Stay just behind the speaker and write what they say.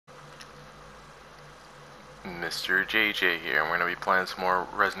Mr.JayJay here, and we're going to be playing some more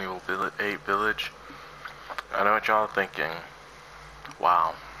Resident Evil 8 Village. I know what y'all are thinking.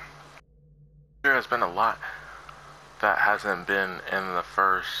 Wow. There has been a lot that hasn't been in the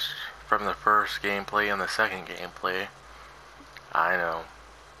from the first gameplay and the second gameplay. I know.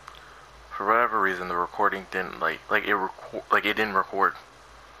 For whatever reason, the recording didn't it didn't record.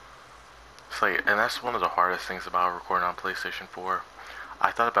 It's like, and that's one of the hardest things about recording on PlayStation 4.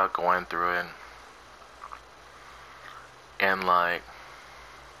 I thought about going through it and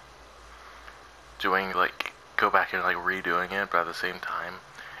go back and redoing it, but at the same time,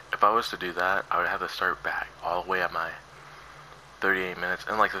 if I was to do that, I would have to start back all the way at my 38 minutes.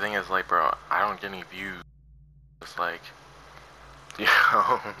 And the thing is, bro, I don't get any views. It's I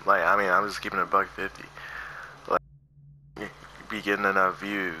mean, I'm just keeping it $1.50. Be getting enough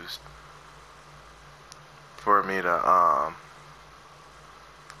views for me to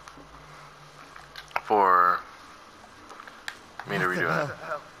redo it.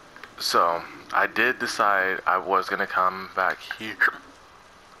 So I did decide I was gonna come back here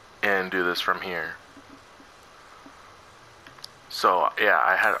and do this from here. So yeah,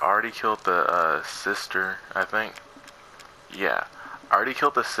 I had already killed the sister, I think. Yeah, I already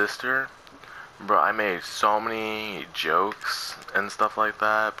killed the sister. Bro, I made so many jokes and stuff like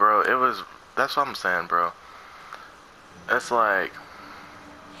that, bro. That's what I'm saying, bro. It's like,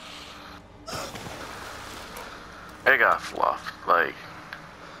 it got fluffed,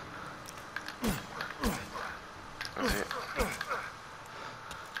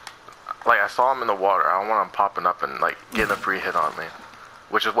 I saw him in the water. I don't want him popping up and getting a free hit on me,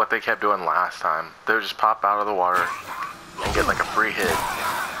 which is what they kept doing last time. They would just pop out of the water and get a free hit,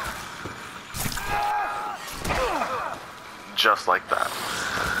 just like that.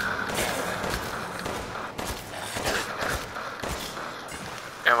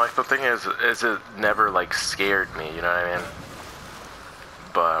 And the thing is it never scared me, you know what I mean?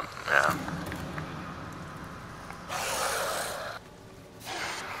 But yeah.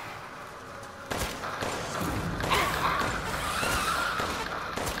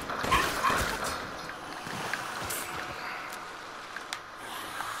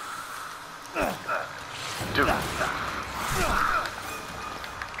 Dude.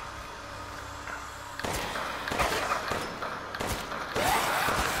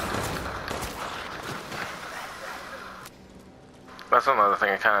 That's another thing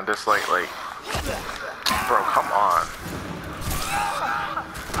I kind of dislike, bro, come on.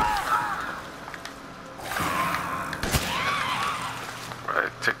 Bro,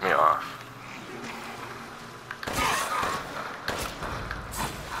 it ticked me off.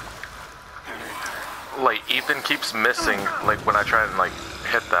 Ethan keeps missing, when I try and,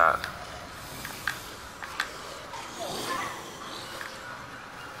 hit that.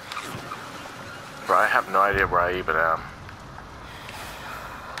 Bro, I have no idea where I even am.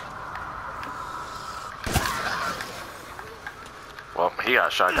 Well, he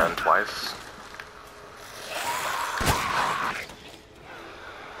got shotgunned twice.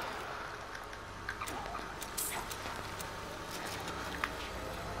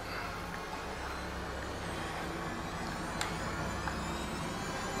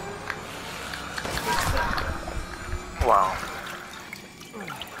 Wow.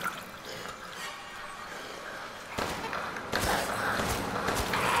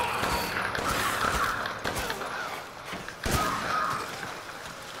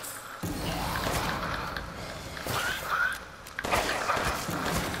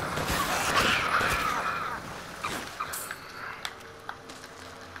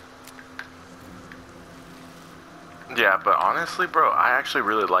 Yeah, but honestly, bro, I actually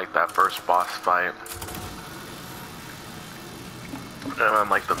really liked that first boss fight.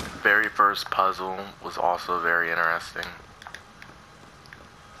 And the very first puzzle was also very interesting.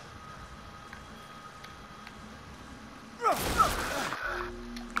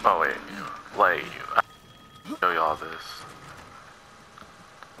 Oh wait, I'll show y'all this.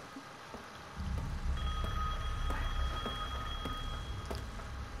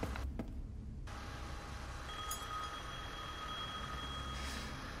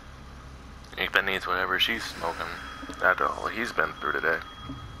 Ethan needs whatever she's smoking. After all he's been through today.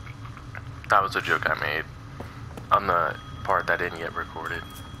 That was a joke I made on the part that didn't get recorded.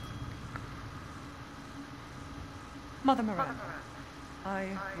 Mother Miranda, I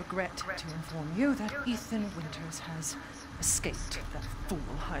regret to inform you that Ethan Winters has escaped that fool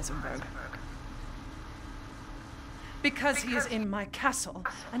Heisenberg. Because he is in my castle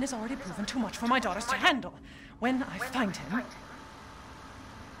and has already proven too much for my daughters to handle. When I find him...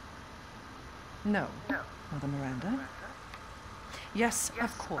 No, Mother Miranda. Yes,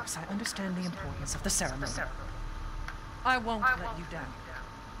 of course, I understand the importance of the ceremony. I won't let you down.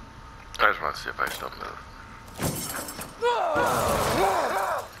 I just want to see if I still move.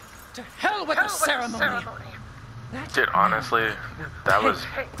 To hell with the ceremony! Dude, honestly, that was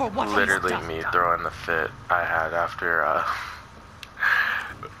what he's literally done. me throwing the fit I had after I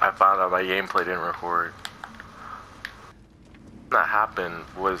found out my gameplay didn't record. That happened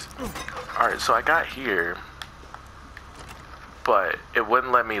was, alright, so I got here, but it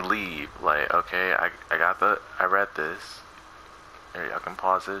wouldn't let me leave. Like, okay, I read this. Here, y'all can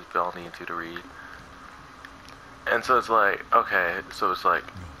pause it if y'all need to read. And so it's like, okay, so it's like,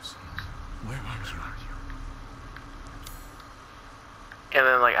 Rose, where are you? and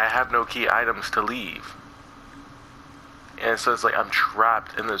then like I have no key items to leave. And so it's like I'm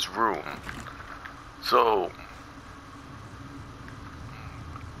trapped in this room. So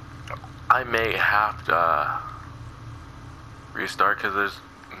I may have to restart because there's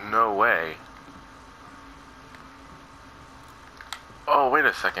no way. Oh, wait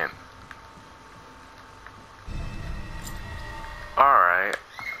a second. Alright.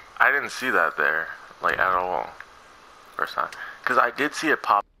 I didn't see that there, like, at all. First time. Because I did see it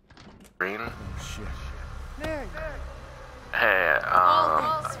pop green. Oh, shit. There you go. Hey,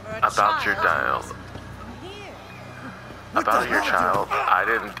 about your dial. About your child. I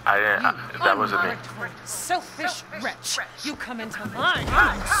didn't, that wasn't me. Selfish wretch. You come into my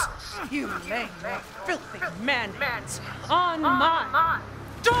house. You lay your filthy man-hands on my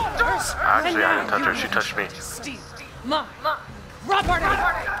daughters. Actually, I didn't touch her, she touched me. Steal my property.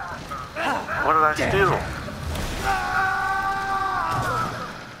 What did I steal?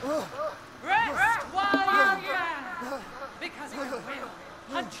 Rest while you can, because I will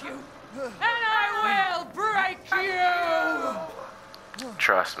hunt you, and I will break you.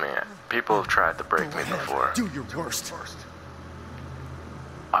 Trust me, people have tried to break me before. Do your worst.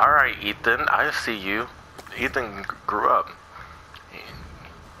 Alright, Ethan, I see you. Ethan grew up.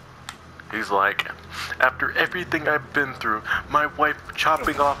 He's like, after everything I've been through, my wife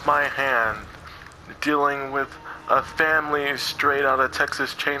chopping off my hand, dealing with a family straight out of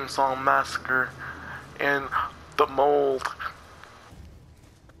Texas Chainsaw Massacre, and the mold,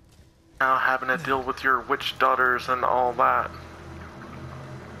 now having to deal with your witch daughters and all that.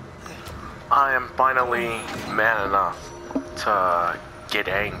 I am finally man enough to get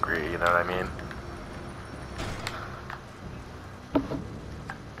angry, you know what I mean?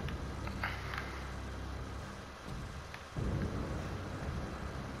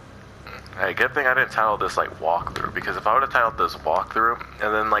 Hey, good thing I didn't title this like walkthrough, because if I would have titled this walkthrough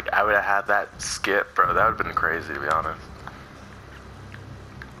and then like I would have had that skip, bro, that would have been crazy to be honest.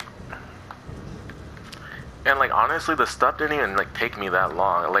 And like honestly, the stuff didn't even like take me that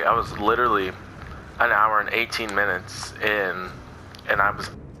long. Like I was literally an hour and 18 minutes in, and I was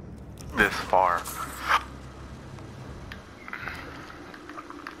this far.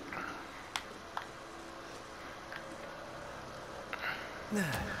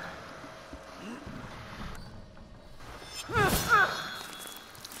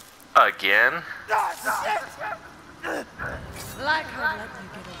 Again? Like I let you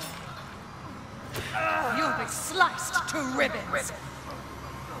get away. You'll be sliced to ribbons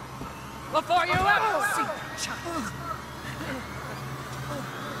before you ever see that child.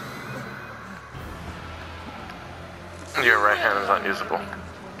 Your right hand is unusable.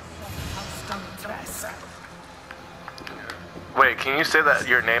 Wait, can you say that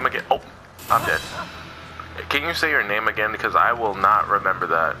your name again? Oh, I'm dead. Can you say your name again? Because I will not remember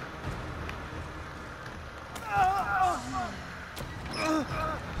that.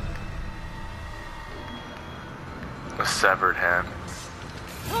 A severed hand.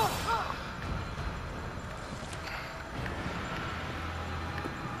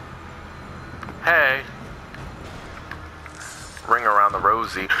 Hey. Ring around the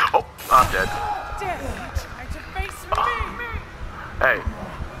rosy. Oh, I'm dead. Damn it! Try to face me! Hey.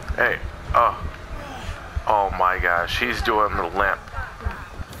 Hey. Oh. Oh my gosh. He's doing the limp.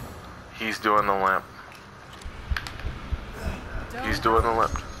 He's doing the limp. He's doing the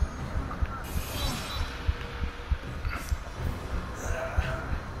limp.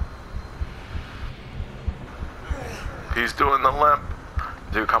 He's doing the limp.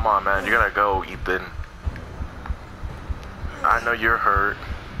 Dude, come on, man. You gotta go, Ethan. I know you're hurt.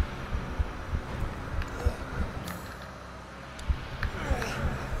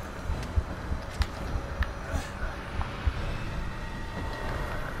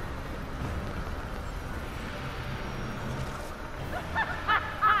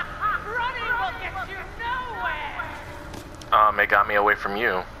 Running will get you nowhere! It got me away from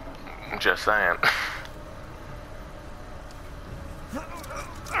you. Just saying.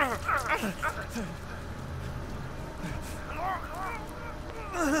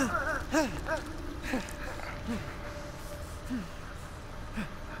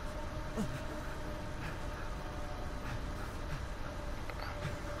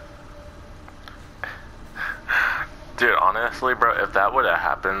 Dude, honestly, bro, if that would have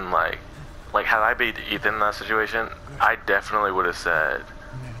happened, like had I been Ethan in that situation, I definitely would have said,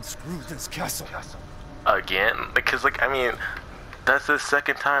 Man, screw this castle. again? Because, like, I mean, that's the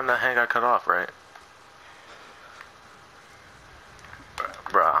second time that hand got cut off, right?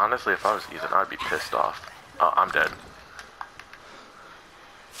 Bro, honestly, if I was Ethan, I'd be pissed off. Oh, I'm dead.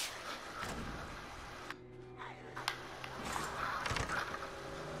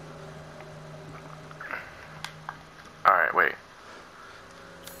 Alright, wait.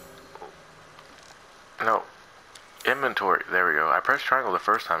 No. Inventory. There we go. I pressed triangle the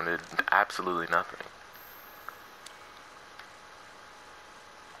first time and did absolutely nothing.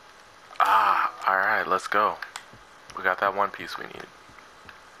 Ah, alright, let's go. We got that one piece we needed.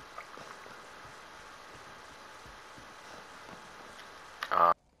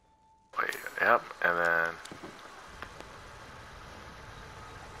 Wait, yep, and then...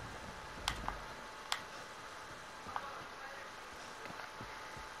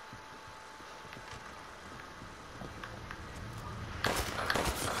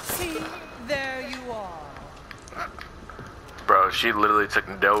 See, there you are. Bro, she literally took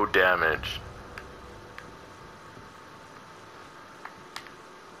no damage.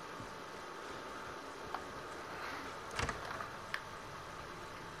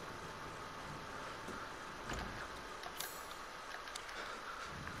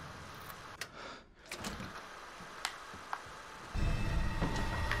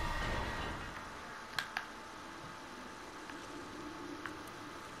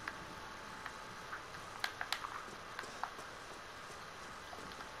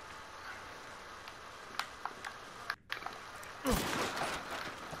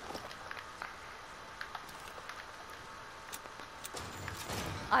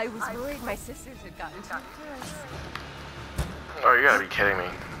 I was worried my sisters had gotten too close. Oh, you gotta be kidding me.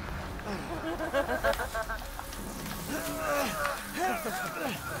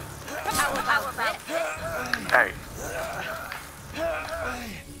 How about this? Hey.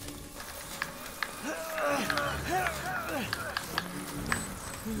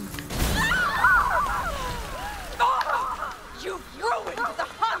 You've ruined the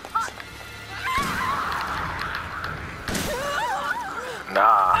hunt!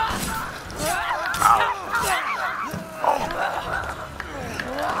 Nah. Ow. Oh.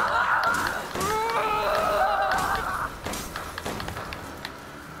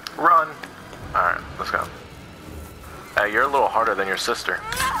 Run. Alright, let's go. Hey, you're a little harder than your sister.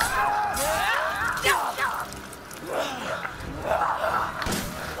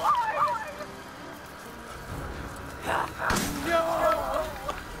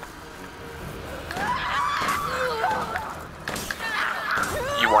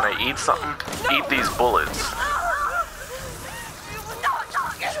 You want to eat something? Eat these bullets.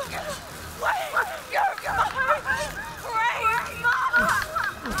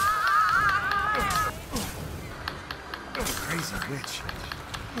 Crazy witch.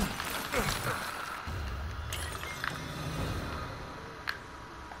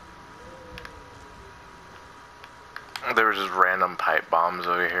 There was just random pipe bombs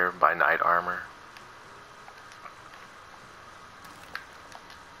over here by Knight Armor.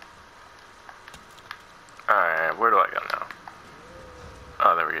 Alright, where do I go now?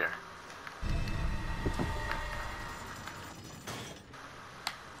 Oh, there we go.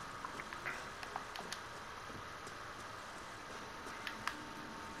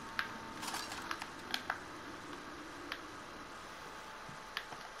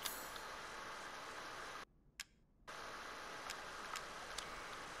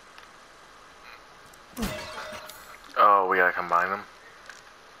 Oh, we gotta combine them.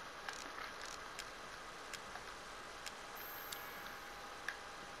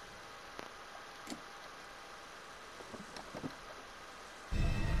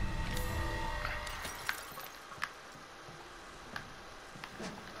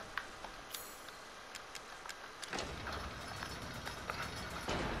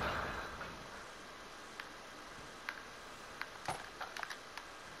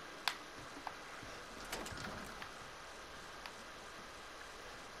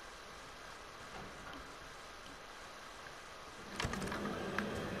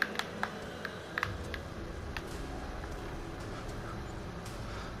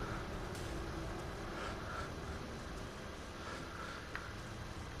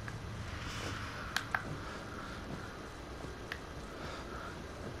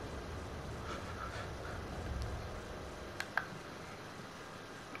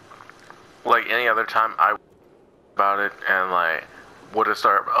 Like any other time, I about it and like would have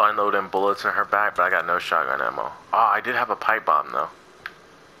started unloading bullets in her back, but I got no shotgun ammo. Oh, I did have a pipe bomb though.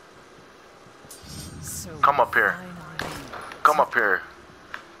 So Come up here. finally. Come up here.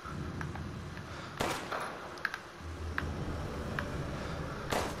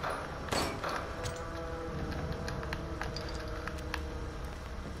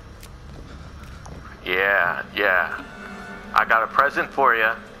 Yeah, yeah. I got a present for you.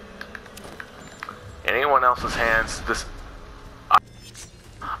 In anyone else's hands, this...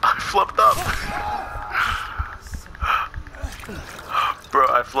 I flipped up. Bro,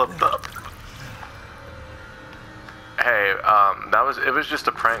 I flipped up. Hey, it was just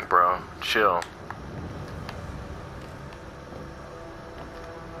a prank, bro. Chill.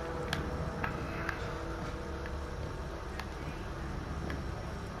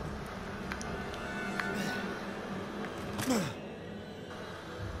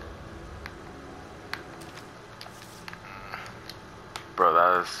 Bro,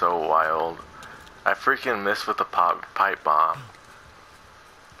 that is so wild. I freaking missed with the pipe bomb.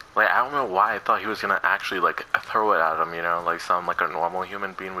 Like, I don't know why I thought he was gonna actually, like, throw it at him, you know? Like, something like a normal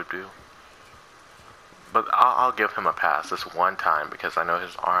human being would do. But I'll give him a pass this one time because I know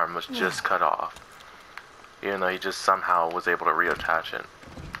his arm was just cut off. Even though he just somehow was able to reattach it.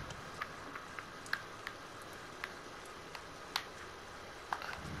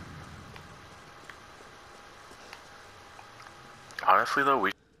 Honestly though,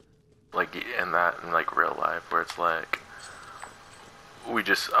 we like in like real life where it's like we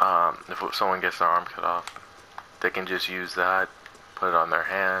just if someone gets their arm cut off, they can just use that, put it on their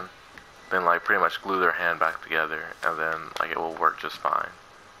hand, then like pretty much glue their hand back together, and then like it will work just fine.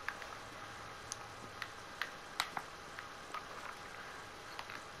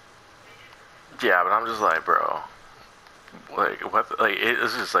 Yeah, but I'm just like, bro, like what? Like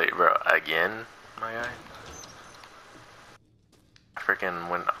it's just like, bro, again, my guy. I freaking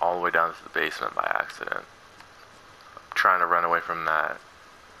went all the way down to the basement by accident, trying to run away from that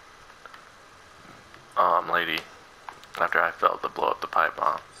lady after I failed to blow up the pipe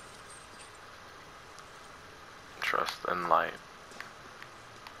bomb. Trust and light.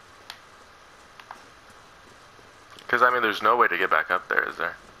 Because I mean, there's no way to get back up there, is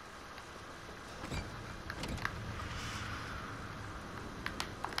there?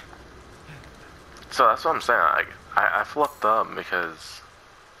 So that's what I'm saying. I flipped up because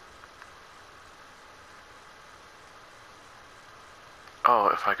oh,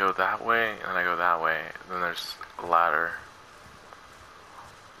 if I go that way and I go that way, then there's a ladder.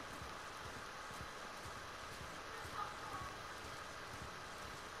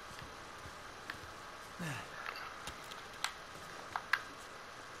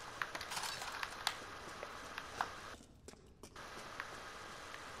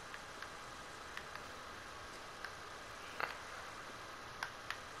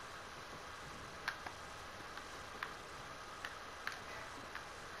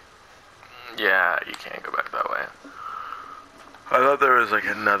 Yeah, you can't go back that way. I thought there was like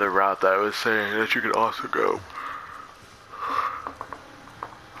another route that I was saying that you could also go.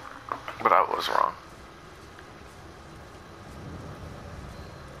 But I was wrong.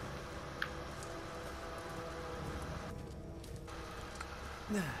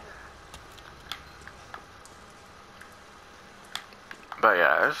 But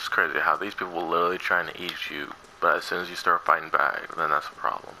yeah, it's just crazy how these people will literally trying to eat you, but as soon as you start fighting back, then that's a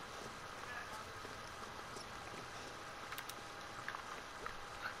problem.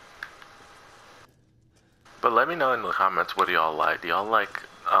 But let me know in the comments, what do y'all like? Do y'all like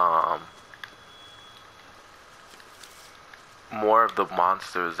more of the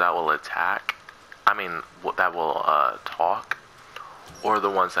monsters that will attack? I mean, that will talk, or the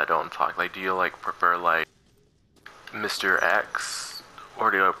ones that don't talk? Like, do you like prefer like Mr. X,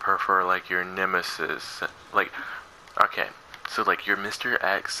 or do you prefer like your nemesis? Like, okay, so like your Mr.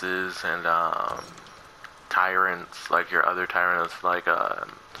 X's and tyrants, like your other tyrants, like the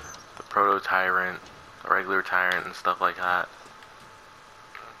proto tyrant, the regular tyrant, and stuff like that.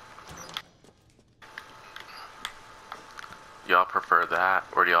 Y'all prefer that,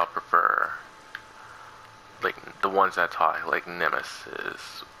 or do y'all prefer like the ones that talk, like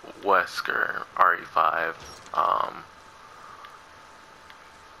Nemesis, Wesker, RE5, I'm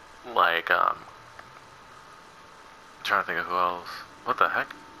trying to think of who else. What the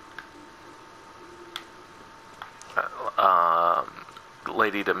heck?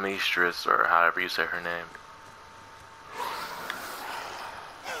 Lady Demetrius, or however you say her name.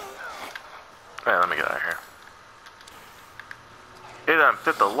 Alright, let me get out of here. It doesn't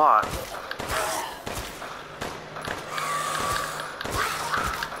fit the lot.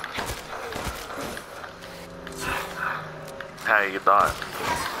 how you thought.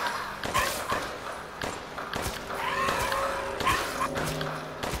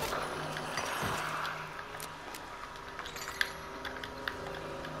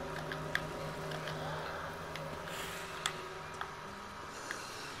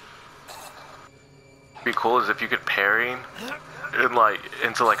 Be cool is if you could parry and like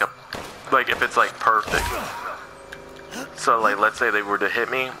into like a if it's like perfect. So like let's say they were to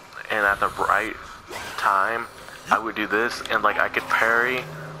hit me and at the right time I would do this and like I could parry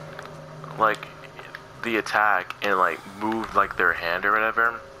like the attack and like move like their hand or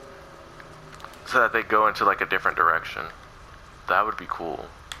whatever so that they go into like a different direction. That would be cool.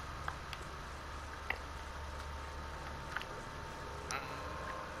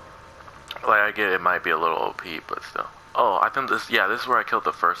 Like I get it might be a little OP, but still. Oh, I think this, yeah, this is where I killed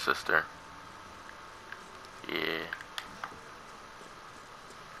the first sister. Yeah.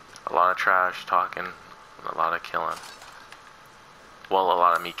 A lot of trash talking, and a lot of killing. Well, a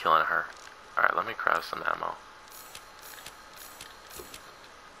lot of me killing her. Alright, let me grab some ammo.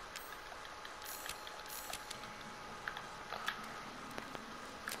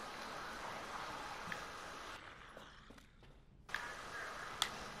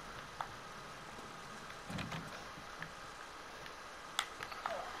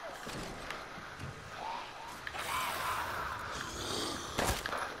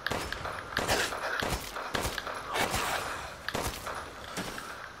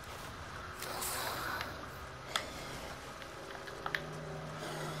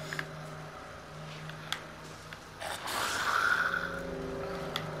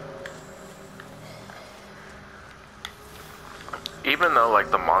 Even though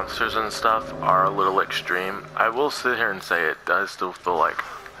like the monsters and stuff are a little extreme, I will sit here and say it does still feel like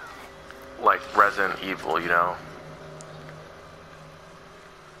Resident Evil, you know?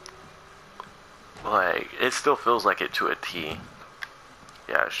 Like, it still feels like it to a T.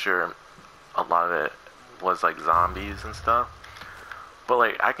 Yeah, sure, a lot of it was like zombies and stuff, but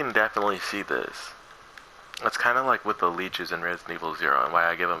like I can definitely see this. It's kind of like with the leeches in Resident Evil 0 and why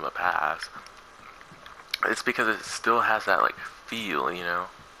I give them a pass. It's because it still has that like feel, you know?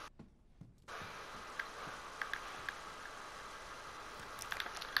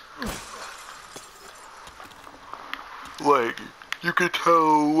 Like, you can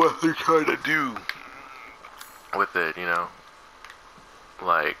tell what they're trying to do with it, you know?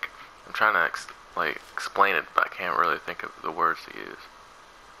 Like, I'm trying to explain it, but I can't really think of the words to use.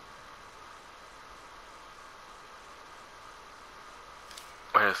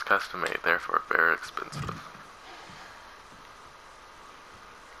 It's custom made, therefore very expensive.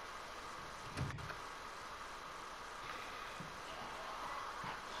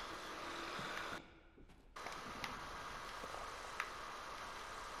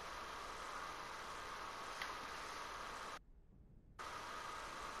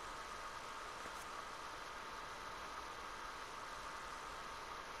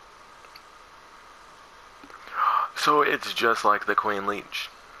 So it's just like the Queen Leech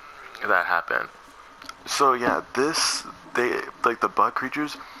that happened. So yeah, they like the bug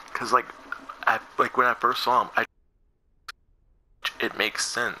creatures, cause like when I first saw them, it makes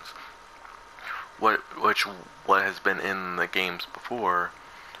sense. What has been in the games before,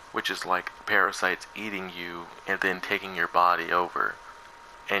 which is like parasites eating you and then taking your body over,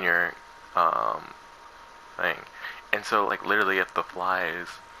 and your thing. And so like literally, if the flies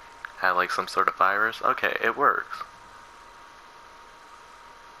had like some sort of virus, okay, it works.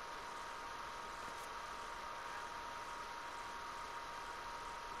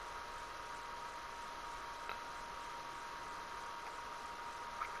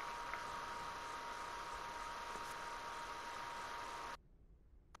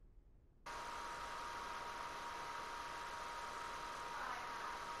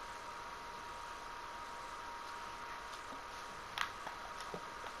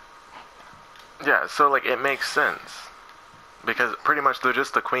 Yeah, so like it makes sense because pretty much they're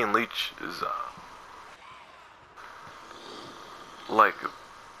just the Queen Leech is like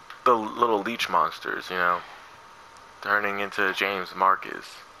the little leech monsters, you know, turning into James Marcus.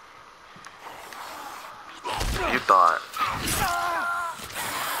 You thought.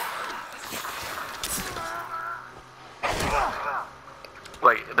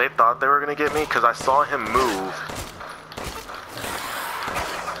 Like they thought they were gonna get me because I saw him move.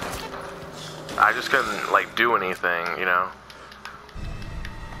 I just couldn't like do anything, you know.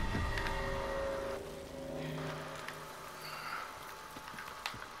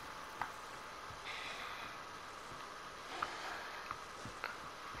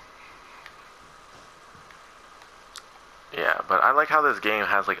 Yeah, but I like how this game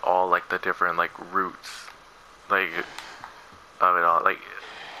has like all like the different like routes. Like of it all. Like,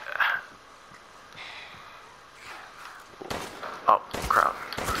 oh crap.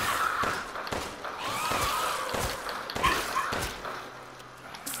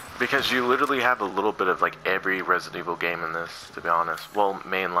 Because you literally have a little bit of like every Resident Evil game in this, to be honest. Well,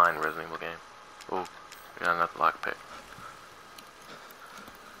 mainline Resident Evil game. Oh, we got another lockpick.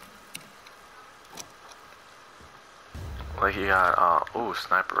 Like you got, oh,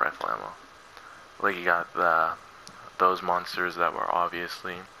 sniper rifle ammo. Like you got those monsters that were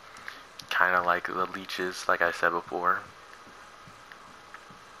obviously kind of like the leeches, like I said before.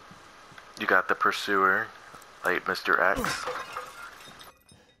 You got the pursuer, like Mr. X,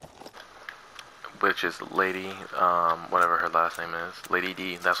 which is Lady, whatever her last name is, Lady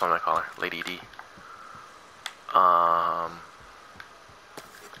D. That's what I'm gonna call her, Lady D.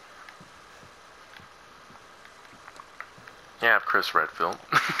 Yeah, Chris Redfield.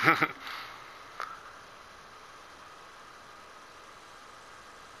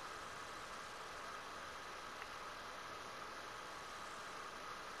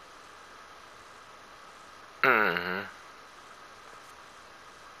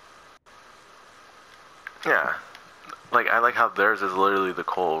 Yeah, like I like how theirs is literally the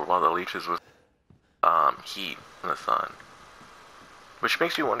cold, while the leeches was heat in the sun, which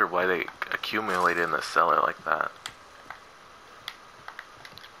makes you wonder why they accumulate in the cellar like that.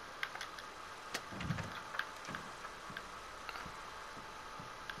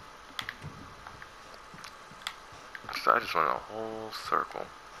 So I just went a whole circle.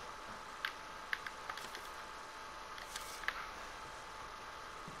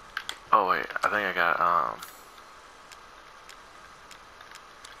 Oh wait, I think I got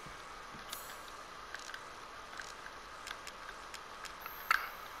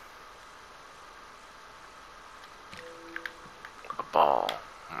a ball.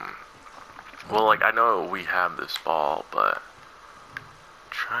 Well, like I know we have this ball, but I'm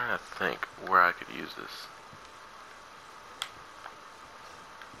trying to think where I could use this.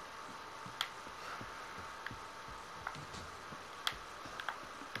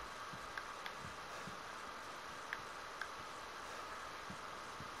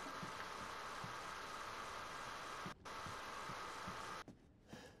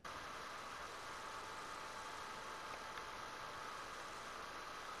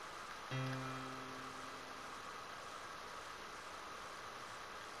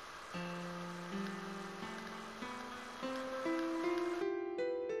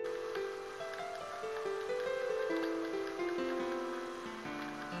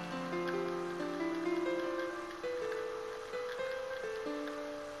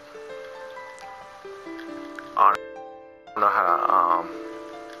 I don't know how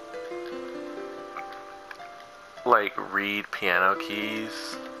to like read piano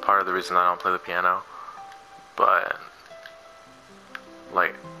keys. Part of the reason I don't play the piano, but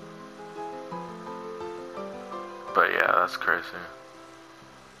like, but yeah, that's crazy.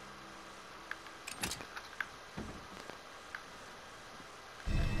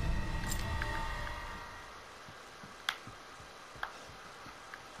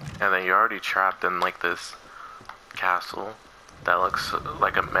 And then you're already trapped in like this castle that looks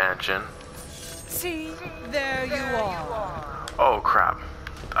like a mansion. See, there you are. Oh crap.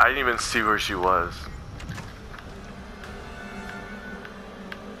 I didn't even see where she was.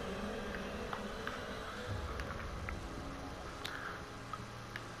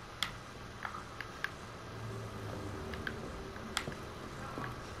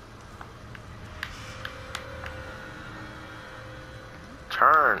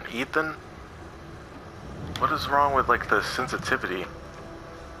 Turn, Ethan. What is wrong with like the sensitivity?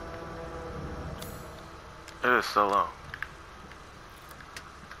 It is so low.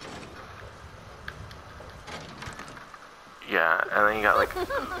 Yeah, and then you got like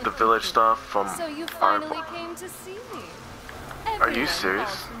the village stuff from So you finally came to see me. Are you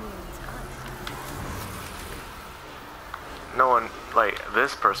serious? No one, like,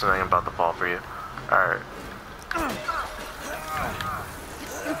 this person ain't about to fall for you. Alright.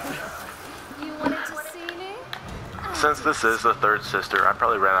 You wanted to see me? Since this is the third sister, I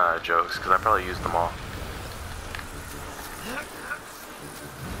probably ran out of jokes, because I probably used them all.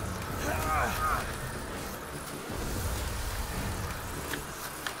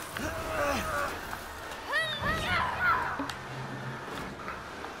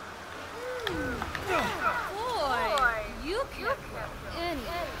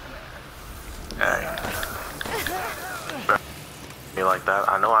 Me like that.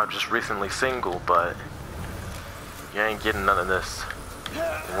 I know I'm just recently single, but you ain't getting none of this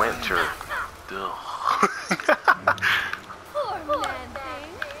winter. Ugh. Poor man thing.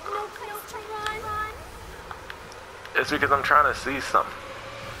 No place to run. It's because I'm trying to see something.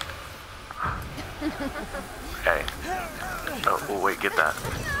 Hey. Oh, wait, get that.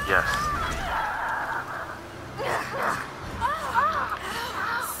 Yes.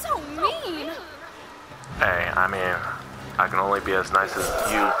 So mean. Hey, I mean, I can only be as nice as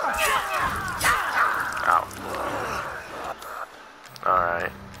you. Ow.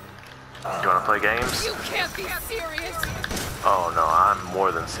 Alright. You wanna play games? You can't be serious. Oh no, I'm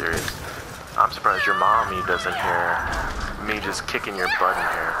more than serious. I'm surprised your mommy doesn't hear me just kicking your butt in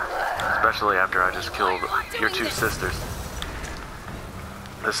here. Especially after I just killed your two sisters.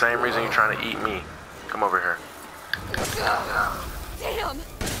 The same reason you're trying to eat me. Come over here. Damn.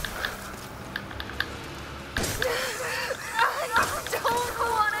 I don't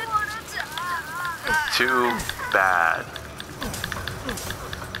want to die. Too bad.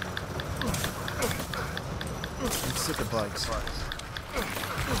 I'm sick of bugs.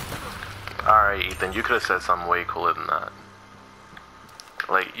 Alright, Ethan, you could have said something way cooler than that.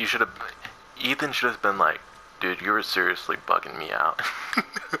 Like, you should have... Ethan should have been like, dude, you were seriously bugging me out.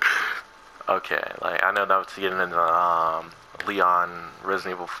 Okay, like, I know that was getting into, Leon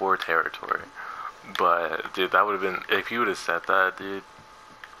Resident Evil 4 territory. But, dude, that would have been... If you would have said that, dude...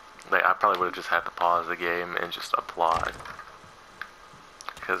 Like, I probably would have just had to pause the game and just applaud.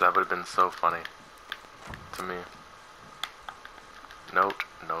 Because that would have been so funny. To me. Note,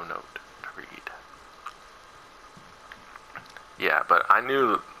 no note. Read. Yeah, but I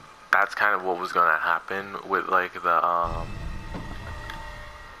knew that's kind of what was gonna happen with like the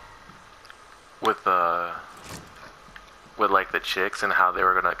with like the chicks and how they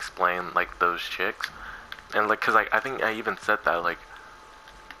were gonna explain like those chicks, and like cause like I think I even said that like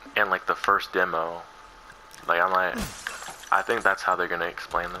in like the first demo, like I'm like I think that's how they're gonna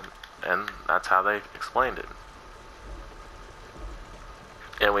explain them, and that's how they explained it.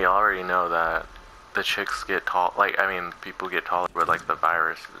 And we already know that the chicks get tall, like, I mean, people get taller with, like, the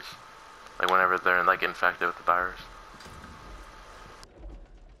viruses. Like, whenever they're, like, infected with the virus.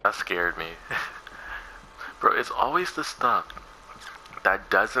 That scared me. Bro, it's always the stuff that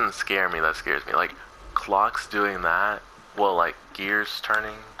doesn't scare me that scares me. Like, clocks doing that, well, like, gears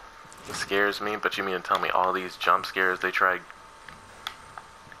turning scares me, but you mean to tell me all these jump scares they try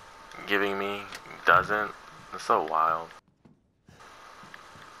giving me doesn't? It's so wild.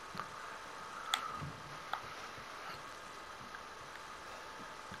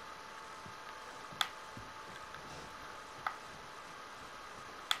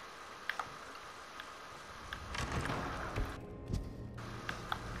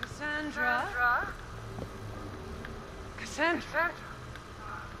 Cassandra?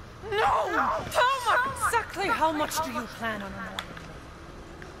 No! Exactly how much do you plan on annoying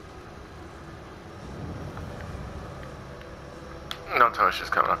me? Don't tell me she's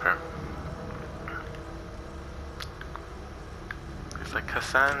coming up here. He's like,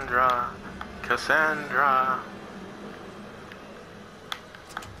 Cassandra, Cassandra.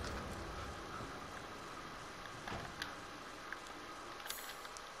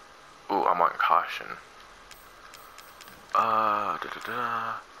 Ooh, I'm on caution.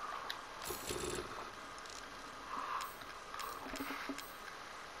 Da-da-da.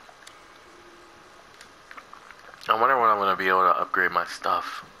 I wonder when I'm gonna be able to upgrade my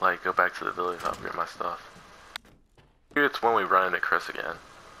stuff. Like, go back to the village and upgrade my stuff. Maybe it's when we run into Chris again.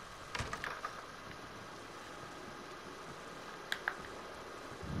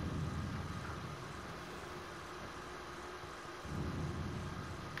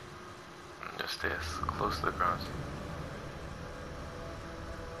 Just stay as close to the cross.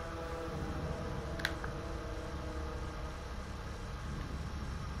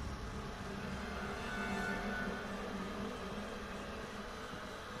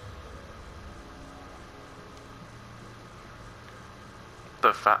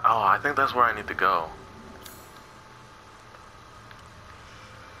 Oh, I think that's where I need to go.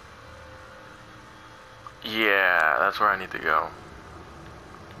 Yeah, that's where I need to go.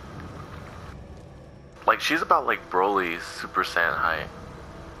 Like, she's about like Broly's Super Saiyan height.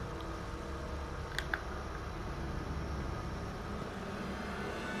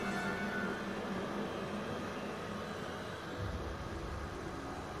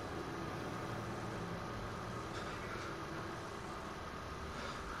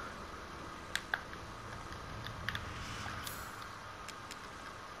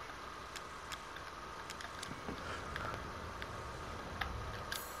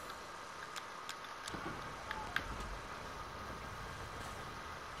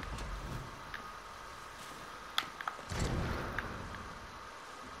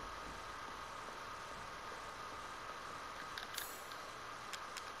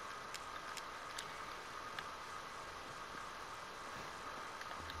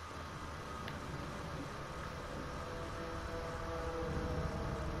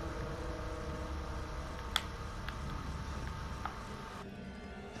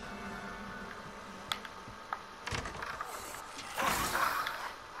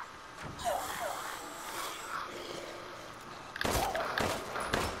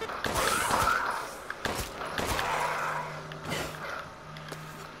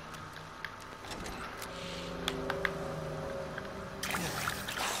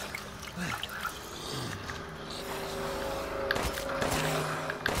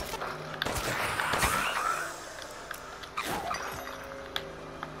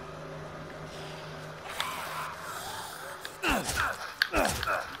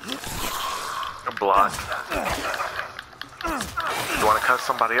 block. You want to cut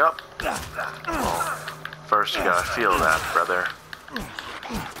somebody up? Well, first you gotta feel that, brother.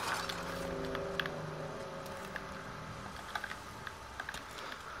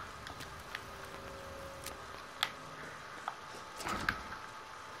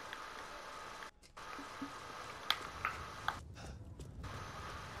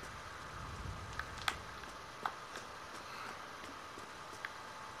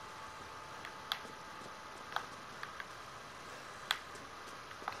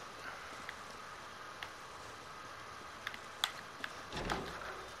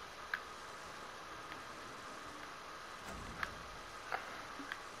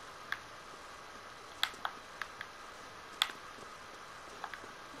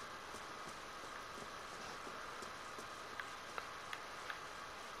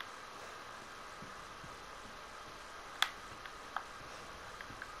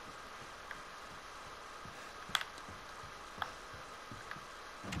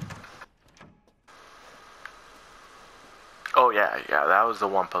 Oh yeah, that was the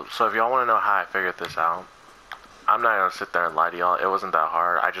one puzzle. So if y'all want to know how I figured this out, I'm not gonna sit there and lie to y'all. It wasn't that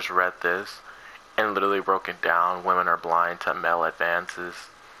hard. I just read this and literally broke it down. Women are blind to male advances,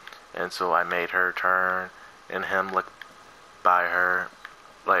 and so I made her turn and him look by her,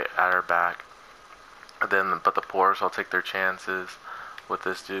 like at her back. And then, but the poor shall take their chances with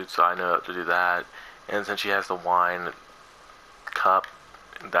this dude. So I know how to do that. And since she has the wine cup,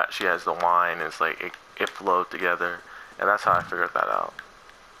 that she has the wine, it's like it flowed together. And that's how I figured that out.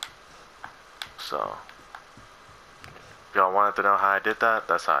 So, if y'all wanted to know how I did that,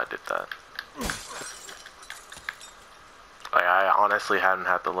 that's how I did that. Like, I honestly hadn't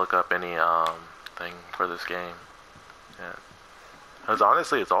had to look up any thing for this game. Yeah. Because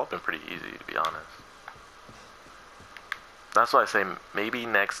honestly, it's all been pretty easy, to be honest. That's why I say maybe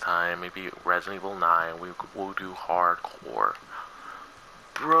next time, maybe Resident Evil 9, we'll do hardcore.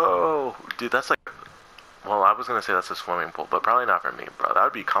 Bro, dude, that's like... Well, I was gonna say that's a swimming pool, but probably not for me, bro. That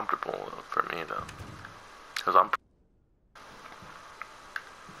would be comfortable for me, though. Because I'm...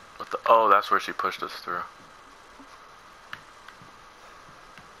 What the... Oh, that's where she pushed us through.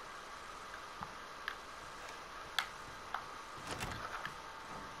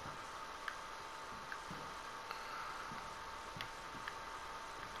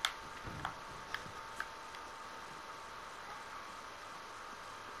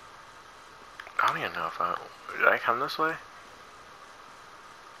 I don't even know if did I come this way?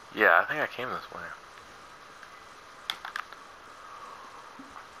 Yeah, I think I came this way.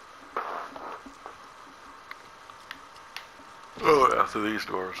 Oh, after these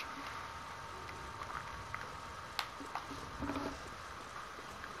doors.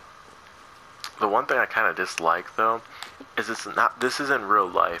 The one thing I kind of dislike, though, is this isn't real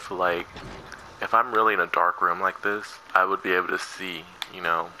life. Like, if I'm really in a dark room like this, I would be able to see, you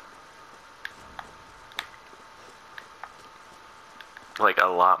know, like a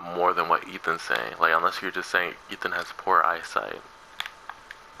lot more than what Ethan's saying. Like, unless you're just saying Ethan has poor eyesight.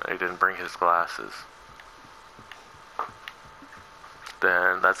 He didn't bring his glasses.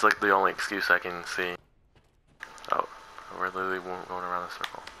 Then that's like the only excuse I can see. Oh, we're literally going around the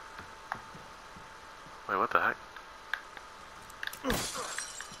circle. Wait, what the heck?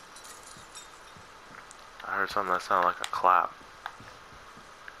 I heard something that sounded like a clap.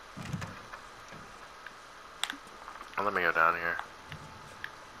 Oh, let me go down here.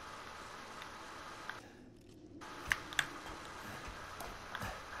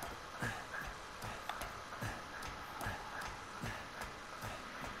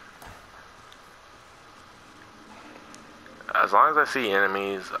 As long as I see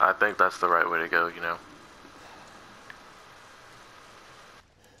enemies, I think that's the right way to go, you know?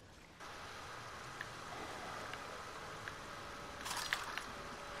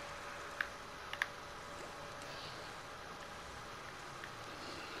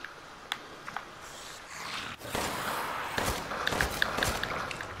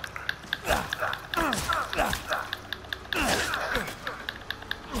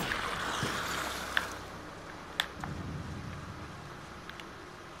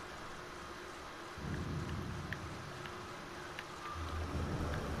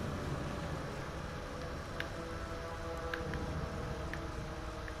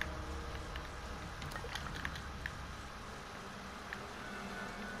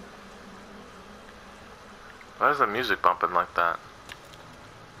 Why is the music bumping like that?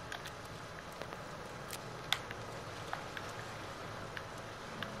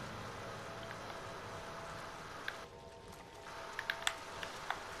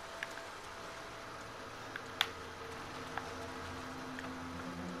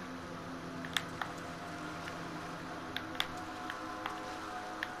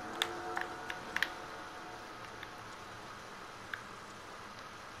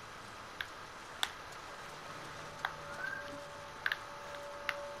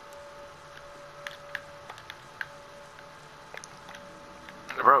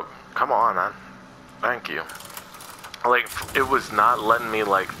 Come on, man. Thank you. Like, it was not letting me,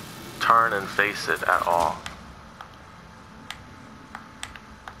 like, turn and face it at all.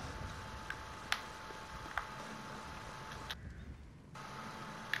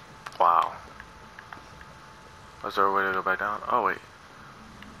 Wow. Was there a way to go back down? Oh, wait.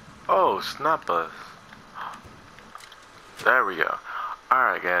 Oh, snap us. There we go.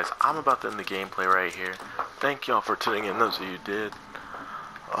 Alright, guys. I'm about to end the gameplay right here. Thank y'all for tuning in, those of you who did.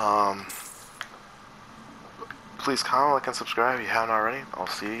 Please comment, like, and subscribe if you haven't already. I'll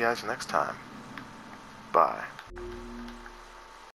see you guys next time. Bye.